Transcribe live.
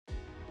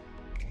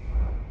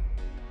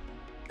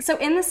So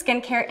in the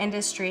skincare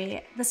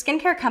industry, the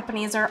skincare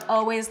companies are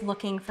always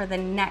looking for the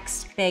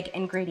next big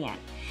ingredient.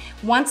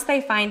 Once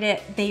they find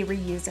it, they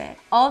reuse it.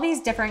 All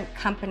these different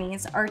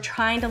companies are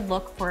trying to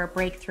look for a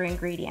breakthrough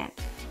ingredient,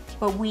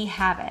 but we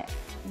have it.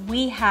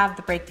 We have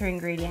the breakthrough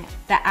ingredient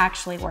that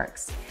actually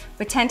works.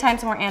 With 10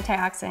 times more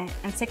antioxidant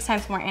and 6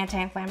 times more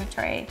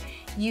anti-inflammatory,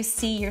 you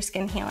see your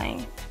skin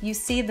healing. You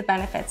see the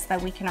benefits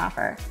that we can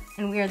offer,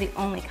 and we are the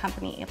only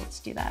company able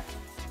to do that.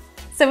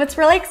 So what's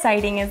really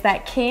exciting is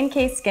that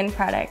K&K Skin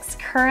Products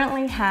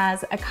currently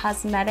has a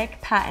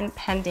cosmetic patent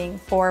pending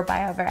for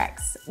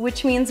BioVerX,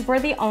 which means we're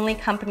the only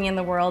company in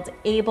the world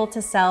able to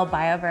sell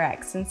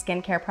BioVerX in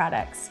skincare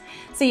products.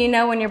 So you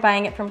know when you're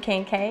buying it from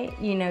K&K,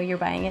 you know you're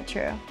buying it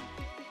true.